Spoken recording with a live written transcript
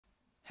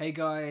Hey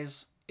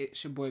guys,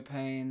 it's your boy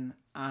Payne,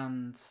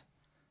 and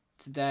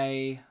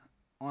today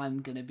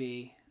I'm gonna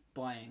be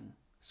buying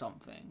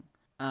something.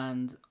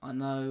 And I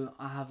know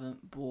I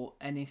haven't bought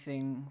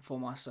anything for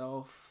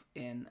myself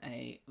in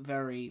a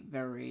very,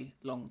 very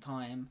long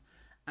time.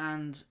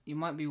 And you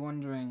might be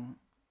wondering,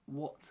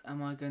 what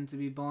am I going to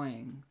be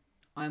buying?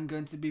 I'm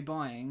going to be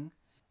buying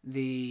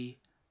the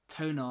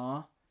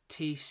TONOR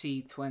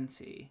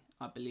TC20,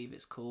 I believe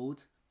it's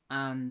called.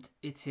 And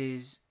it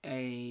is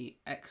a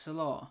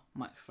XLR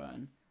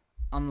microphone,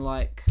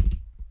 unlike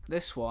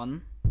this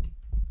one,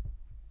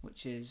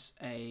 which is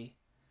a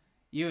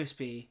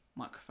USB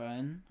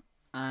microphone,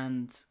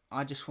 and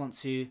I just want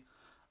to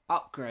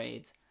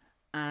upgrade.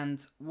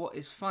 And what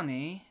is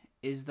funny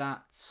is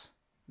that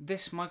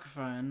this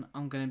microphone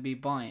I'm going to be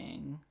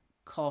buying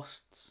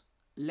costs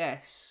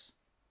less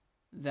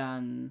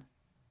than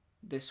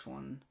this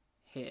one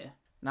here.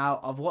 Now,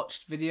 I've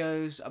watched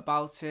videos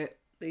about it.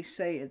 They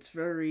say it's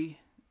very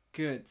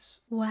good.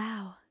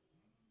 Wow,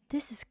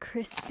 this is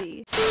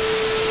crispy.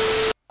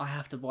 I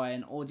have to buy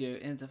an audio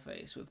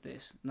interface with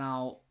this.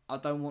 Now, I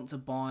don't want to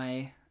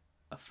buy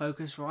a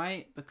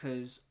Focusrite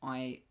because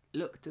I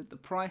looked at the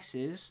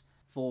prices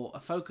for a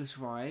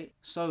Focusrite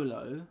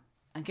Solo,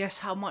 and guess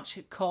how much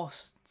it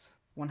costs?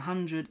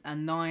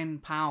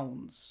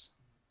 £109.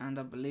 And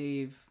I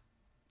believe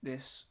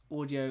this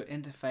audio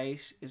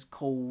interface is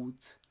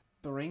called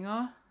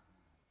Behringer?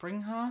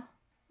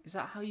 Is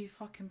that how you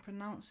fucking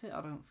pronounce it? I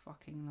don't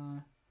fucking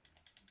know.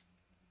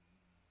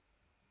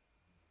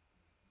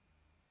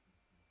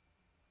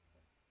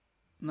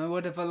 No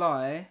word of a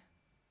lie,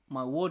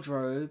 my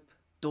wardrobe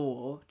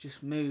door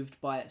just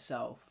moved by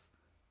itself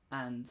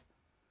and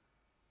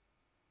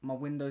my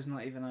window's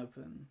not even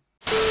open.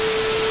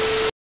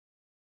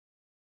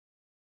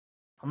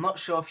 I'm not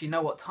sure if you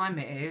know what time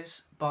it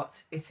is,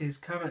 but it is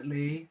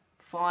currently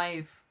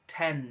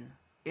 5:10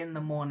 in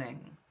the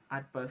morning.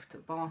 Add both to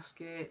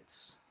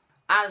baskets.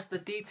 As the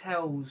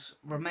details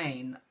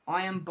remain,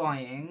 I am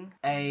buying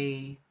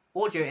a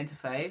audio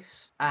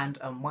interface and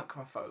a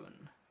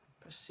microphone.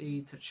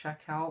 Proceed to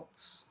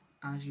checkout,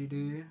 as you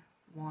do.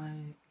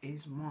 Why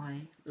is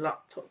my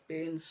laptop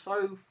being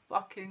so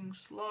fucking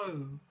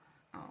slow?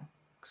 Oh,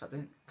 because I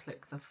didn't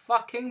click the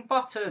fucking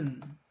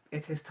button.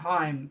 It is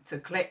time to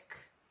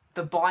click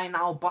the buy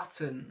now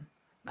button.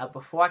 Now,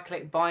 before I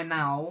click buy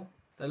now,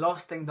 the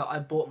last thing that I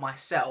bought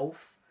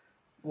myself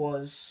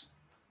was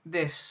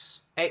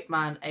this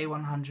 8-man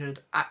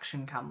A100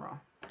 action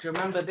camera. Do you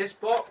remember this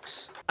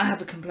box? I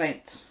have a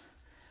complaint.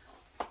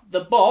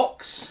 The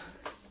box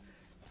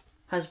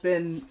has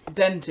been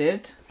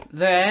dented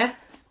there,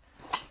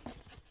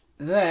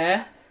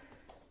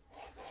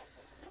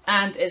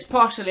 and it's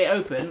partially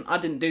open. I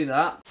didn't do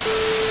that.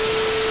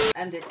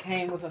 And it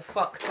came with a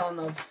fuck ton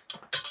of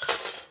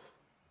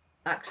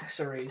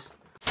accessories.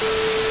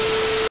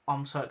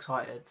 I'm so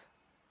excited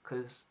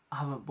because I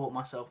haven't bought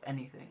myself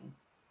anything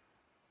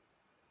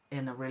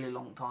in a really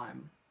long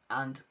time.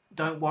 And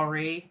don't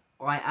worry,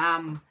 I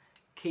am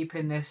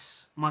keeping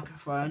this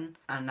microphone,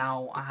 and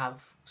now I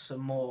have some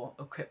more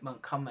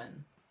equipment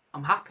coming.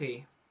 I'm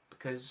happy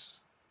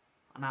because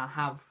I now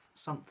have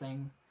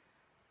something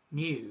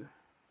new.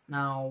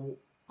 Now,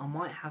 I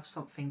might have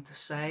something to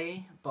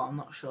say, but I'm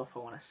not sure if I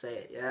want to say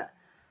it yet.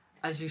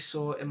 As you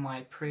saw in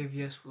my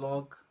previous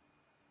vlog,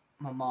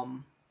 my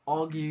mum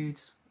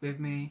argued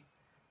with me,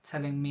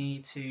 telling me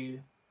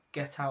to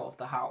get out of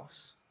the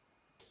house.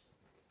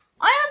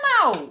 I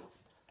am out! No,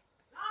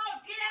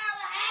 get out of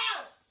the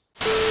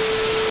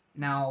house!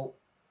 Now,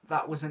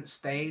 that wasn't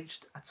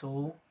staged at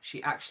all.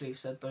 She actually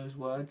said those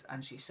words,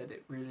 and she said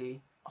it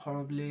really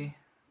horribly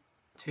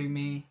to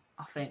me.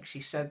 I think she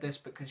said this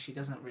because she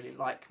doesn't really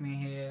like me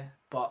here,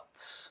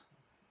 but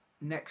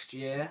next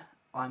year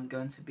I'm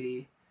going to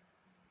be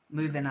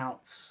moving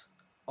out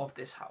of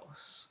this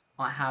house.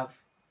 I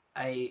have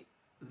a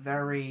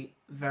very,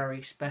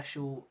 very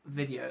special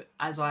video.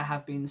 As I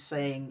have been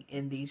saying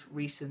in these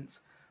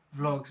recent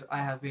vlogs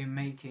I have been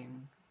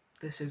making,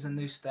 this is a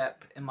new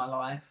step in my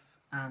life,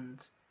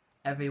 and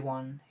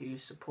everyone who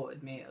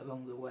supported me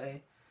along the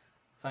way,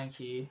 thank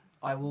you.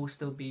 I will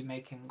still be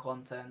making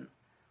content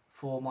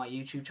for my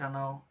YouTube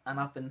channel,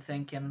 and I've been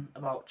thinking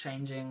about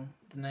changing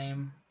the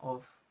name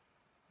of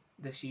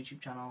this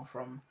YouTube channel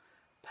from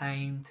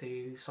Payne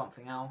to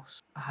something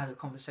else. I had a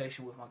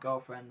conversation with my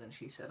girlfriend and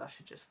she said I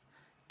should just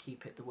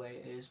keep it the way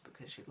it is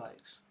because she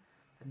likes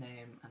the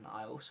name and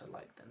I also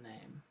like the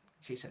name.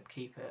 She said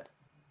keep it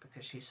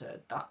because she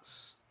said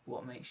that's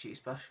what makes you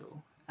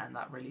special, and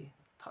that really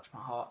touched my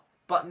heart.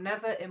 But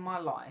never in my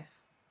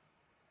life,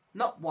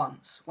 not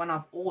once, when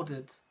I've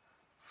ordered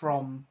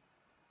from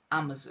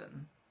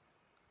Amazon,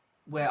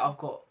 where I've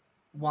got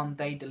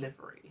 1-day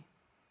delivery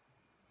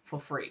for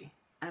free,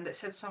 and it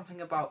said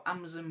something about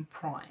Amazon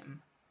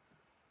Prime.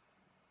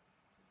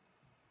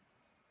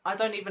 I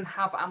don't even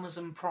have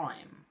Amazon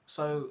Prime,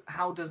 so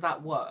how does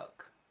that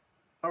work?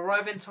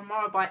 Arriving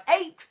tomorrow by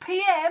 8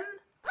 PM?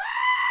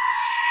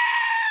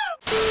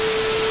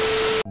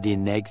 The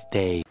next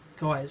day.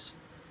 Guys,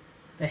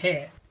 they're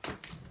here.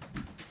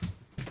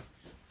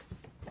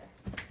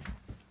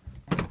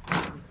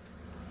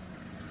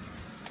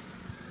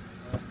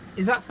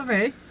 Is that for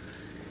me?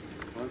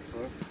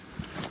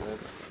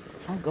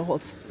 Oh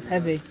god, it's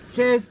heavy.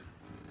 Cheers!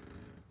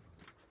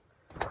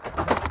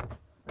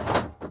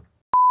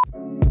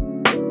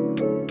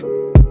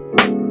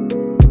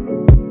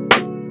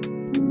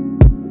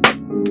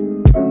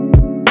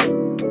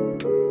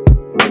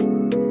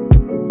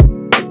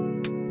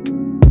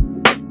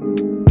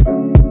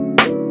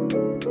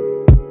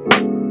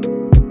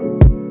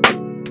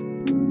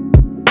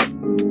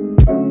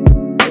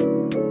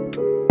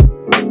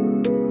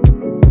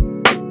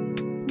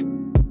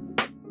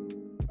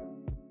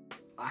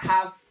 I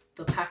have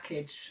the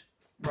package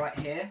right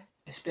here.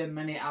 It's been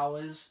many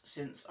hours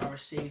since I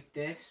received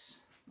this.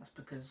 That's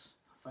because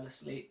I fell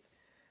asleep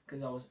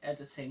because I was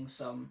editing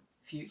some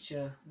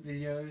future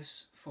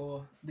videos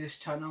for this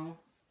channel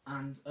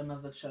and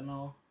another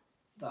channel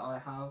that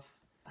I have.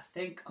 I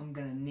think I'm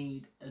gonna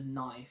need a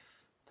knife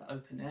to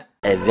open it.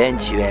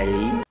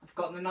 Eventually. I've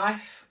got the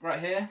knife right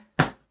here.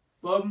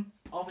 Boom.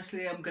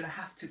 Obviously I'm gonna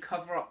have to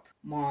cover up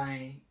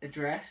my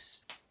address.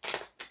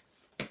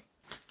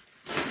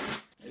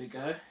 There we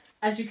go.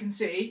 As you can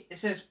see, it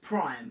says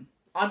Prime.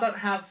 I don't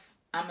have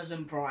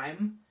Amazon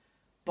Prime,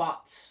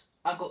 but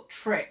I got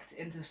tricked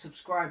into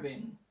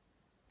subscribing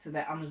to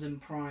their Amazon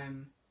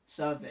Prime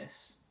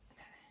service.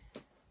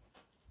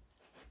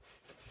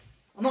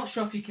 I'm not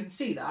sure if you can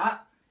see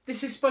that.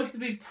 This is supposed to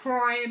be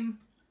Prime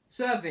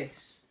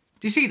service.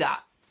 Do you see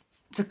that?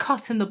 It's a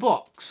cut in the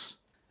box.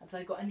 Have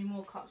they got any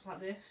more cuts like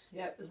this?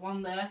 Yep, there's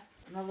one there,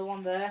 another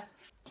one there.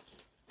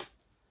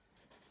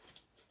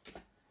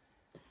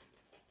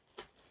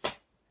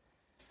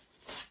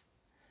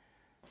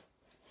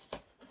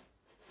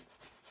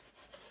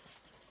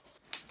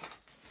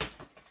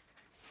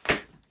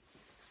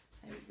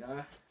 Go.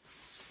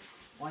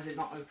 Why is it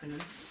not opening?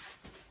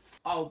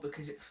 Oh,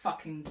 because it's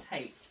fucking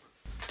tape.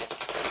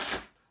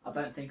 I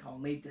don't think I'll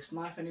need this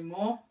knife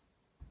anymore.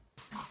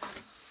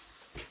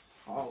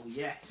 Oh,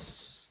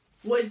 yes.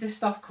 What is this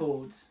stuff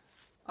called?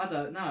 I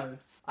don't know.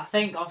 I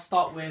think I'll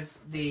start with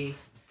the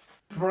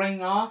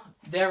Behringer.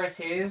 There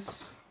it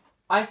is.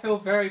 I feel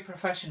very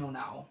professional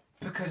now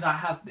because I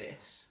have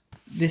this.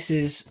 This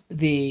is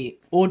the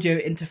audio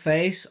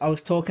interface I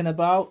was talking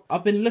about.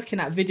 I've been looking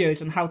at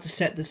videos on how to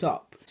set this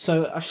up.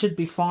 So I should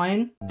be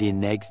fine. The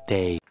next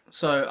day.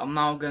 So I'm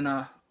now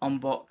gonna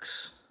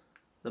unbox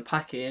the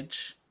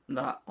package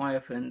that I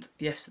opened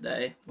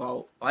yesterday.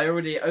 Well, I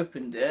already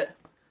opened it,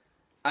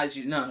 as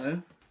you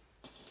know.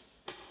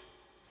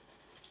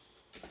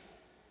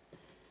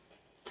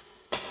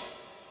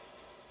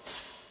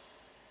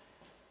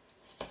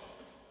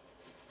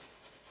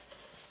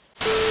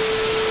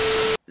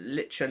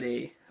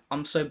 Literally,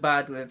 I'm so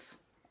bad with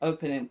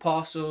opening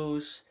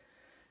parcels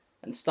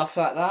and stuff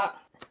like that.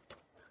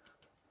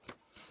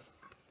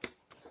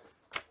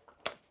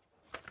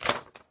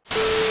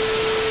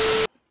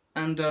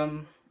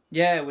 And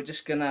yeah, we're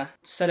just gonna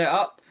set it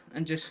up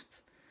and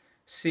just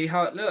see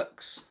how it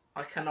looks.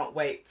 I cannot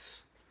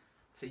wait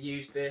to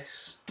use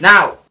this.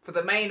 Now, for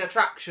the main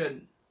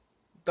attraction,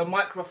 the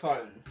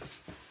microphone.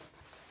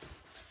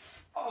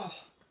 Oh,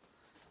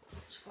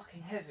 it's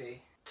fucking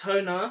heavy.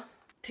 TONOR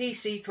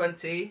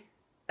TC20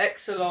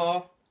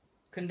 XLR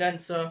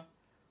condenser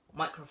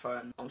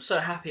microphone. I'm so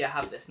happy I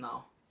have this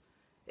now.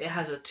 It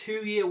has a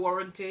 2-year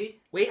warranty.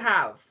 We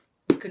have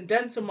a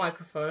condenser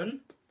microphone,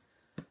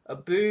 a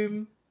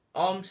boom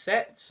arm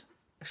set,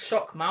 a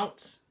shock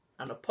mount,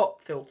 and a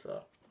pop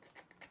filter.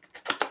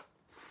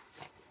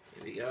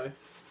 Here we go.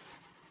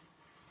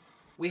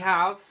 We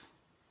have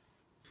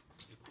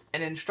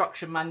an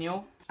instruction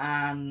manual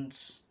and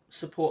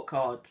support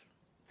card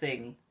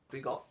thing. We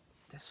got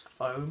this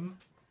foam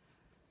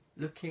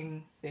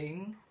looking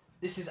thing.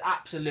 This is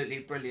absolutely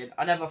brilliant.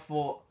 I never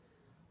thought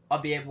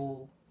I'd be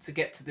able to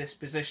get to this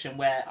position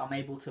where I'm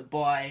able to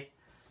buy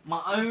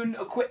my own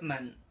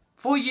equipment.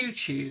 For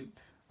YouTube,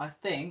 I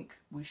think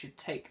we should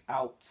take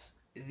out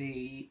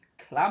the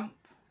clamp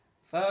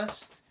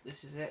first.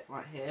 This is it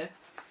right here.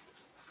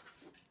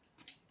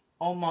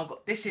 Oh my god,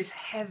 this is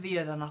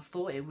heavier than I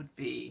thought it would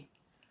be.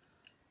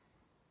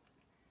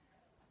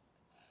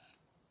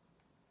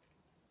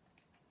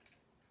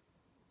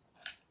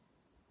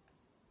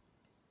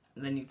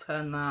 And then you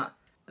turn that,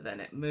 and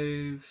then it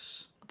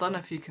moves. I don't know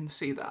if you can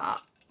see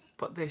that,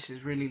 but this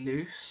is really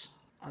loose.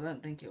 I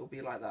don't think it will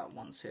be like that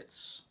once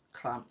it's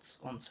clamped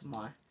onto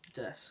my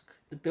desk.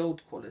 The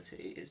build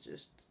quality is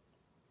just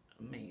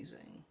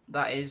amazing.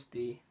 That is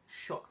the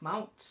shock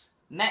mount.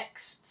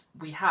 Next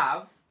we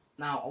have,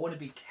 now I want to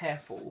be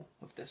careful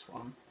with this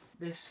one.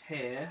 This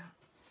here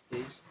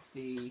is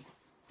the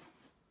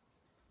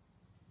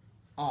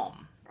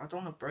arm. I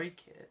don't want to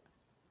break it.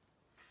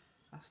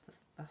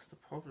 That's the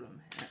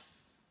problem here.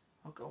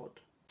 Oh god.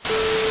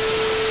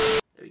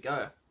 There we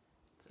go.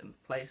 It's in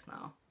place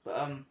now.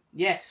 But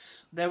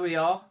yes, there we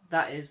are.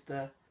 That is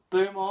the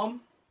boom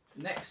arm.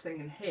 Next thing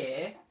in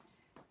here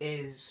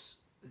is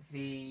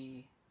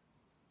the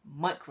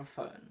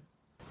microphone.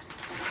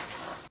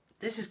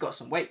 This has got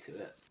some weight to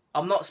it.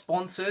 I'm not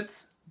sponsored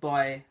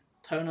by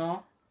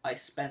TONOR. I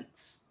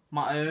spent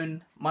my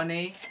own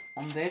money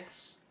on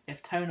this.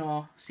 if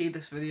TONOR see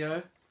this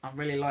video, I'm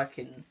really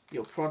liking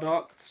your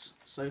products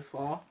so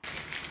far.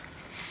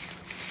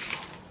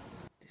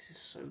 This is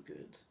so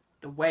good.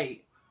 The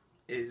weight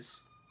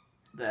is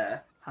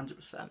there,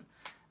 100%.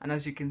 And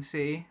as you can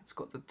see, it's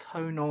got the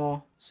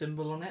TONOR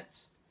symbol on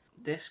it.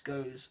 This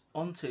goes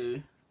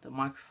onto the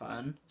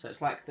microphone, so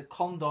it's like the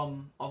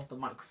condom of the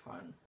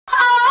microphone.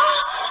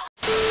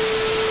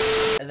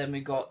 And then we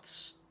got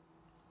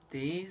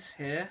these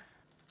here,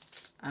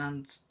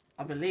 and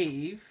I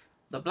believe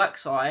the black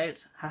side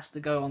has to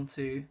go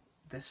onto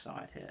this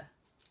side here,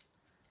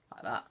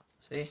 like that.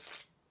 See?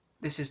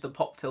 This is the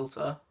pop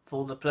filter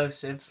for the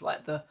plosives,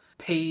 like the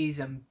P's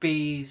and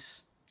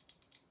B's.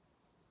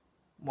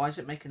 Why is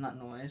it making that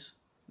noise?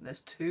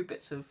 There's 2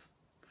 bits of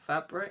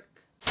fabric.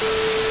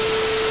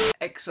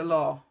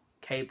 XLR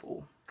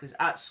cable, because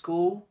at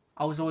school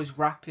I was always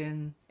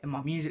rapping in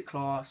my music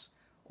class,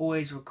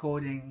 always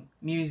recording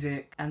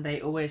music, and they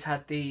always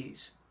had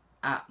these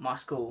at my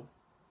school,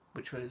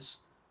 which was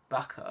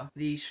Behringer.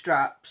 These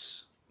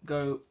straps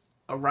go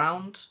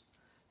around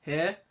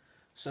here,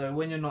 so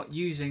when you're not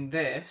using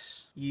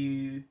this,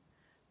 you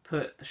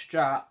put the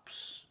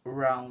straps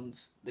around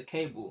the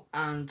cable.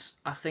 And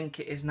I think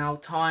it is now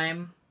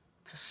time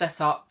to set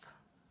up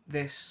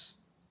this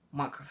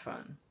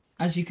microphone.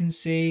 As you can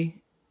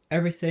see,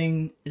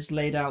 everything is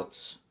laid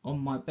out on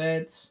my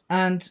bed,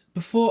 and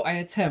before I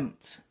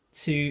attempt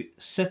to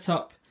set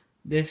up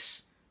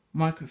this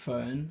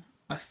microphone,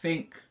 I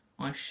think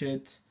I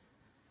should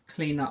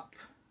clean up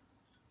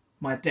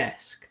my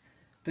desk,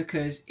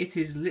 because it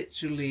is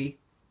literally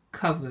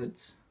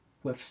covered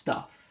with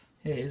stuff.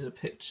 Here is a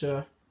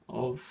picture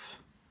of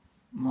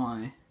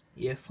my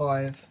year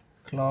 5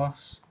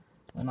 class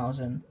when I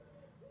was in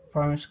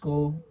primary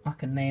school. I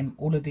can name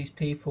all of these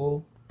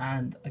people,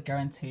 and I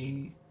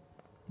guarantee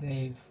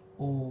they've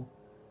all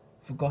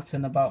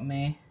forgotten about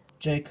me.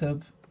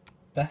 Jacob,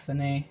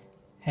 Bethany,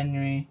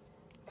 Henry,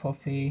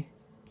 Poppy,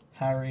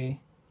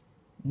 Harry,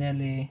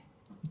 Nelly,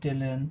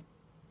 Dylan,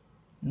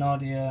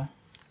 Nadia,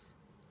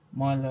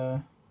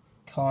 Milo,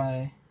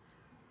 Kai,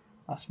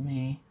 that's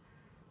me,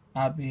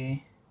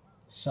 Abby,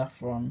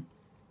 Saffron,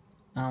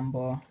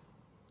 Amber,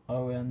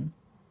 Owen,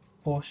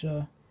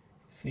 Portia,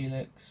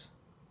 Felix,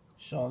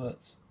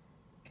 Charlotte,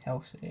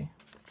 Kelsey.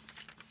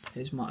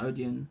 Here's my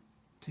Odeon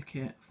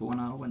ticket for when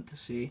I went to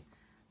see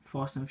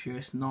Fast and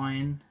Furious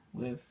 9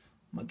 with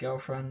my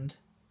girlfriend.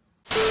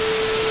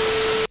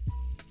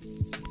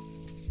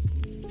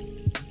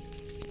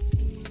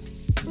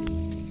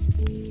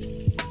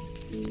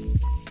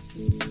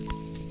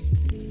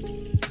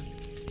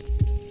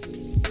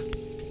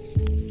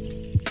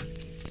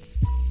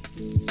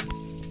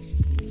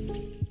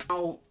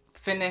 I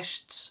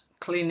finished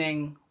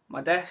cleaning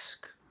my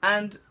desk,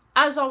 and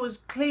as I was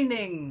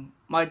cleaning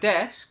my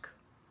desk,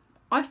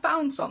 I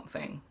found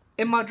something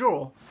in my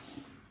drawer.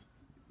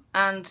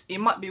 And you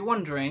might be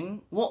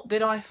wondering, what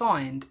did I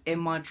find in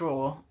my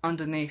drawer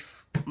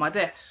underneath my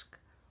desk?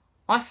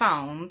 I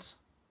found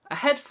a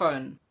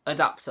headphone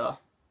adapter.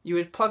 You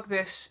would plug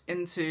this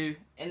into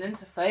an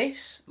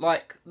interface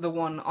like the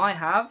one I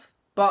have,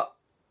 but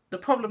the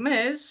problem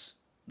is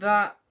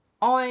that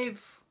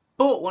I've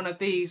bought one of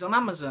these on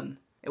Amazon.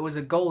 It was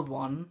a gold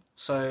one,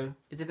 so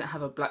it didn't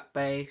have a black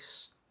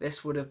base.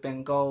 This would have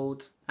been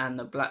gold, and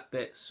the black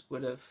bits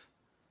would have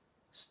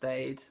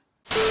stayed.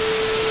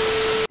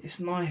 It's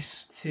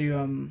nice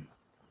to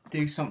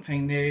do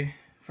something new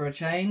for a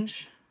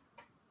change.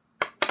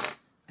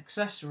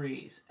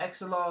 Accessories: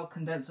 XLR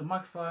condenser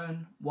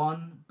microphone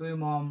 1,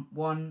 boom arm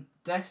 1,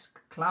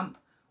 desk clamp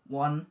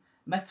 1,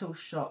 metal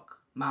shock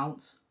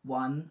mount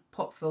 1,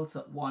 pop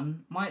filter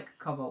 1, mic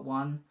cover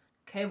 1,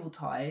 cable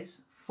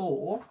ties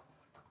 4,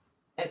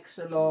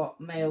 XLR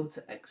male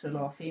to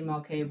XLR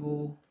female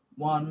cable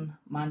 1,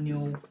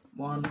 manual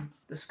 1.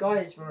 The sky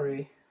is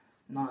very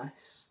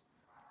nice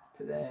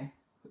today.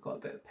 We've got a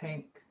bit of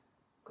pink,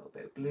 got a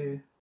bit of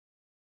blue.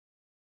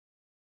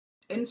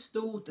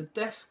 Install the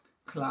desk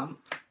clamp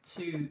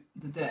to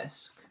the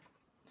desk.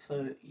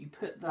 So you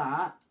put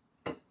that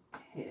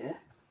here.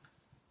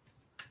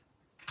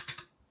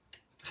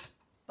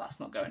 That's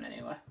not going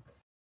anywhere.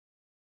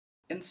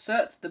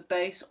 Insert the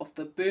base of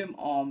the boom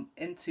arm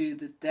into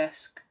the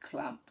desk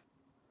clamp.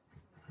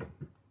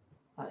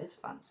 That is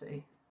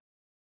fancy.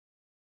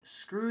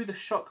 Screw the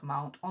shock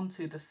mount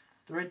onto the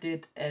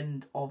threaded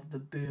end of the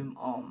boom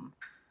arm.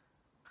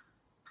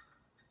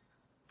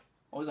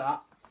 What was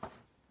that?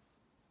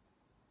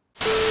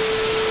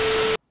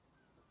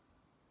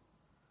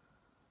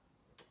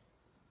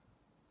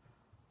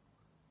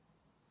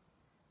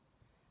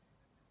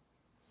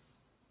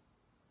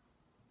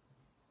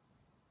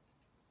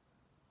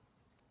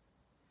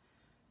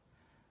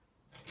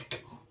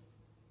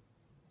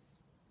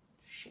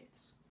 Shit.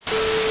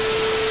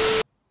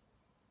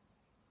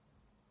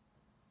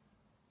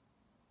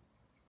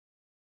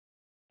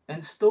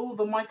 Install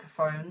the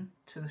microphone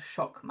to the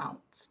shock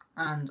mount.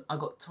 And I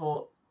got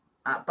taught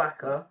at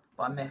Behringer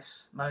by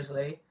Miss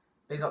Mosley,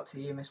 big up to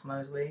you Miss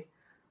Mosley,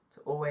 to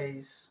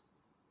always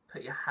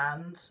put your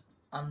hand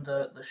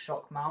under the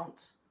shock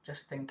mount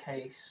just in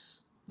case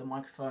the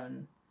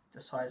microphone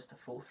decides to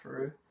fall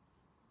through.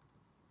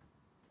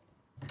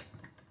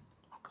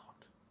 Oh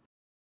god.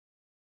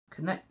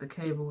 Connect the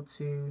cable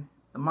to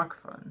the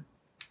microphone.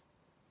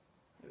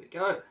 Here we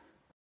go.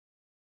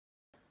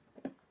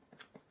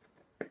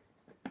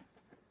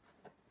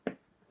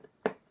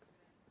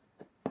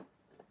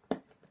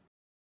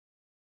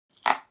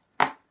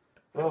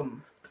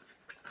 Boom.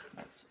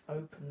 Let's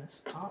open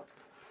this up.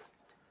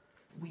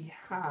 We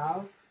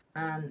have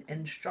an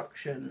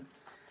instruction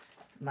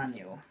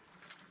manual.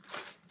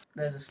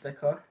 There's a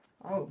sticker.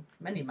 Oh,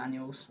 many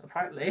manuals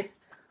apparently.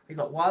 We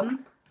got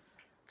 1,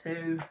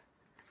 2,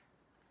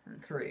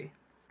 and 3.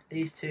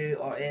 These 2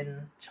 are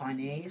in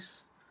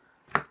Chinese.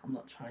 I'm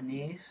not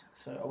Chinese,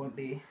 so I won't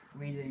be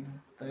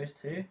reading those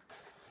 2.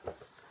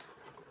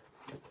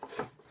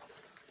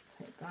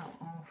 Take that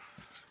off.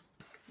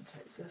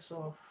 Take this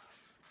off.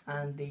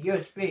 And the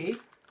USB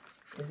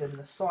is in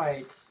the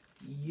sides,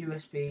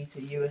 USB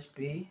to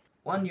USB.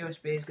 One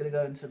USB is going to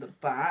go into the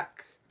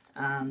back,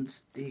 and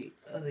the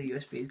other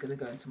USB is going to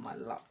go into my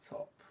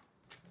laptop.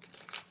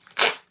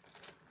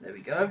 There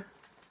we go.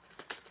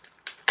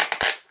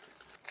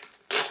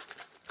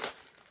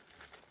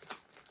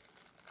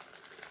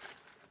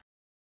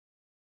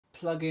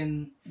 Plug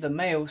in the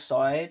male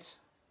side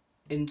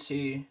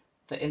into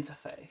the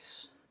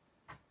interface.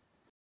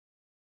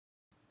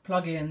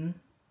 Plug in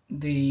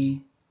the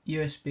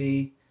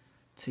USB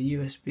to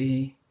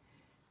USB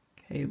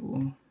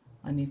cable.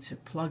 I need to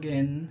plug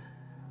in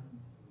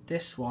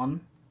this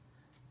one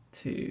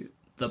to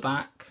the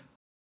back,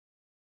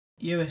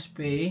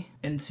 USB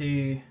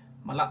into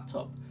my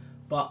laptop.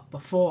 But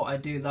before I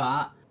do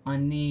that, I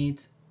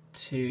need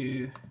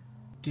to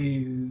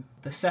do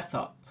the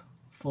setup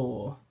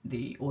for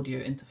the audio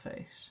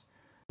interface.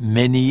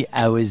 Many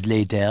hours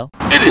later.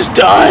 It is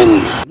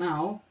done!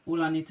 Now,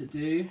 all I need to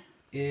do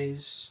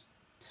is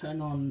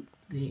turn on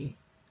the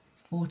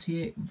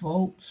 48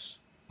 volts,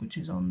 which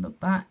is on the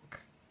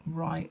back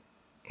right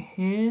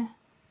here.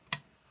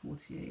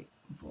 48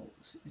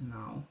 volts is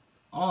now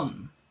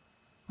on.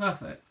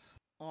 Perfect.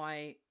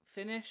 I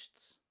finished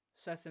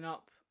setting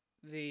up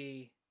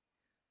the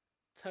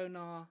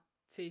TONOR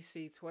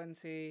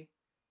TC20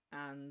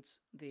 and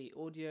the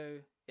audio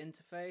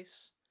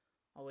interface.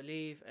 I will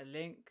leave a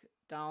link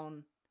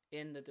down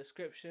in the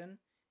description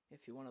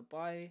if you want to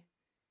buy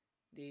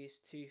these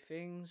 2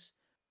 things.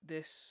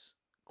 This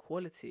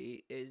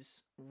quality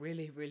is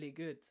really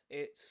good.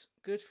 It's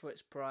good for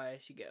its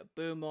price. You get a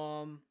boom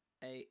arm,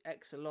 a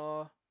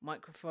XLR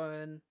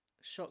microphone,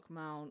 shock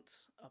mount,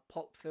 a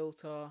pop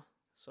filter,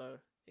 so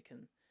it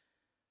can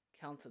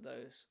counter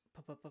those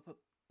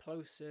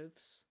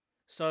plosives.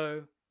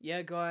 So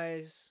yeah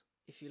guys,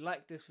 if you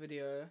like this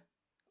video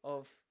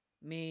of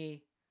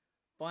me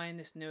buying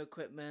this new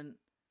equipment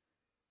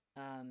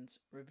and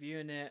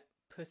reviewing it,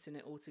 putting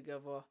it all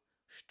together,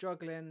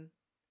 struggling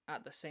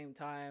at the same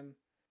time,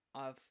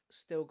 I've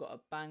still got a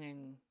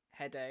banging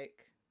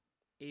headache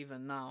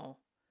even now.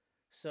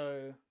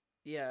 So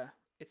yeah,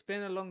 it's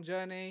been a long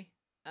journey,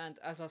 and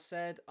as I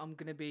said, I'm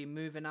going to be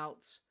moving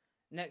out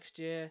next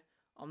year.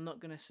 I'm not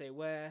going to say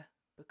where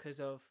because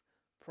of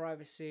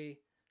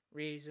privacy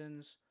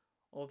reasons.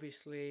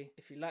 Obviously,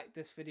 if you like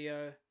this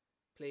video,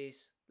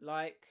 please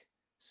like,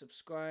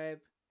 subscribe,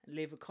 and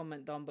leave a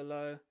comment down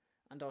below,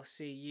 and I'll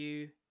see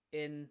you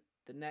in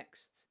the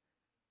next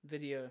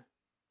video.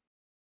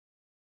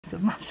 It's a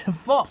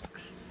massive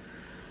box.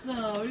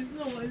 No, it's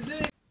not, is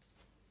it?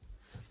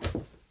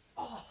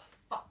 Oh,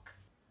 fuck.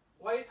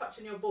 Why are you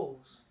touching your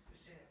balls?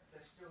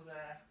 They're still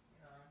there,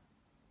 you know.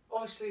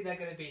 Obviously they're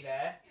going to be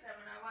there. You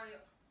never know when you...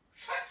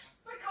 Shit!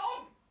 They're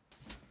gone!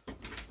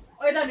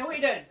 Oi Daniel, what are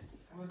you doing?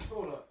 I'm on the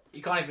toilet.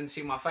 You can't even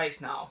see my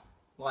face now.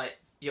 Like,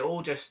 you're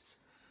all just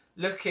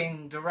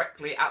looking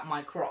directly at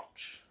my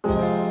crotch.